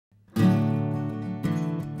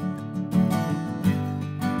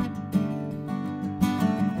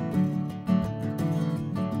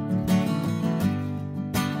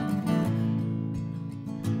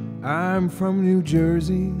I'm from New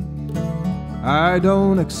Jersey. I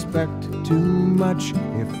don't expect too much.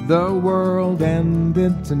 If the world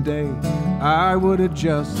ended today, I would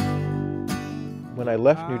adjust. When I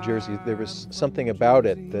left New Jersey, there was something about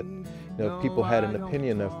it that, people had an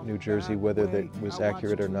opinion of New Jersey, whether that was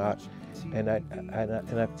accurate or not. And I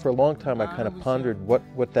for a long time, I kind of pondered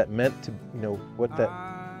what that meant to, what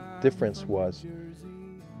that difference was.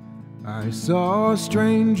 I saw a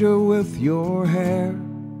stranger with your hair,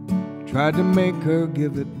 tried to make her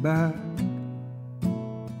give it back,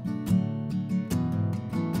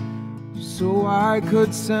 so I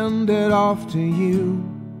could send it off to you,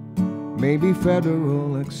 maybe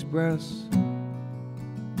Federal Express,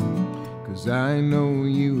 'cause I know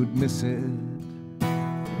you'd miss it.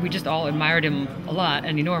 We just all admired him a lot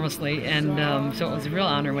and enormously, and so it was a real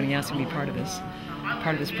honor when he asked me to be part of this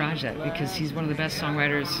project, because he's one of the best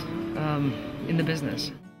songwriters in the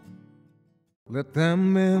business. Let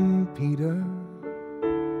them in, Peter.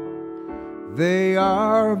 They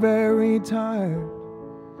are very tired.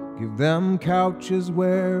 Give them couches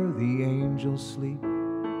where the angels sleep,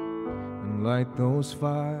 and light those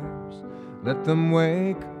fires. Let them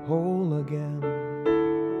wake whole again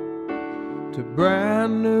to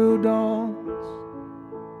brand new dawns,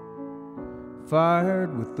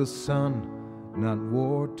 fired with the sun, not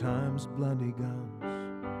wartime's bloody guns.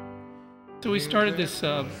 So we started this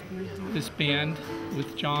band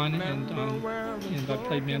with John, and I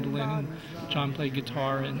played mandolin, and John played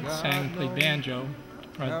guitar, and sang and played banjo.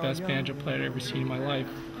 Probably the best banjo player I've ever seen in my life,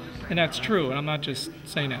 and that's true. And I'm not just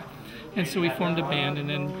saying that. And so we formed a band, and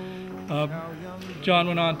then John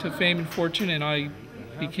went on to fame and fortune, and I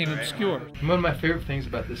became obscure. One of my favorite things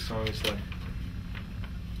about this song is like,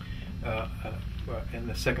 in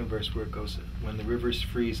the second verse where it goes, "When the rivers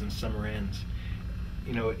freeze and summer ends."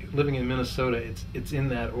 Living in Minnesota, it's in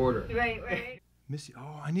that order. Right. Missy,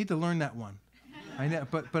 oh, I need to learn that one.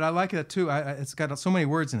 But I like it too. It's got so many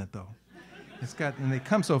words in it though. And they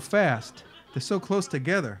come so fast. They're so close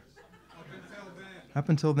together. Up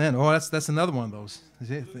until then. Oh, that's another one of those.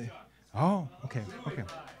 Oh, okay.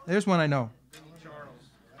 There's one I know.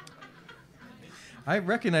 I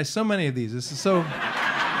recognize so many of these. This is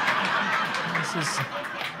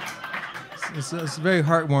very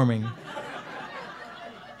heartwarming.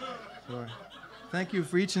 So, thank you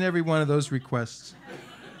for each and every one of those requests.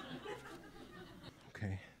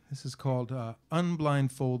 Okay, this is called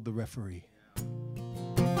Unblindfold the Referee.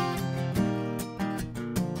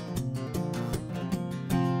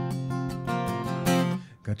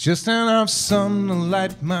 Got just enough sun to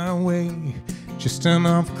light my way, just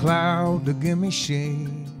enough cloud to give me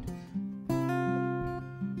shade.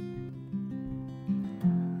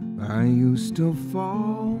 I used to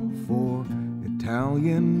fall for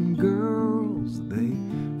Italian girls. They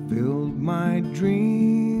filled my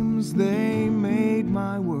dreams, they made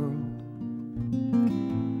my world.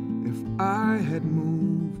 If I had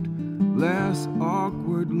moved less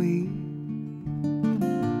awkwardly,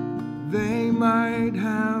 they might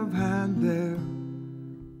have had their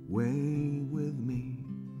way with me.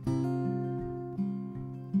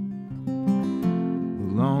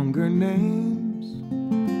 The longer names,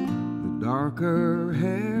 the darker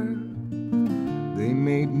hair, they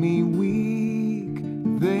made me weak,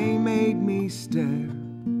 they made me stare.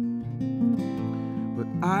 But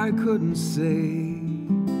I couldn't say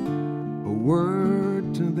a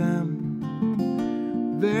word to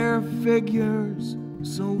them. Their figures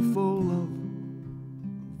so full of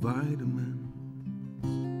vitamins.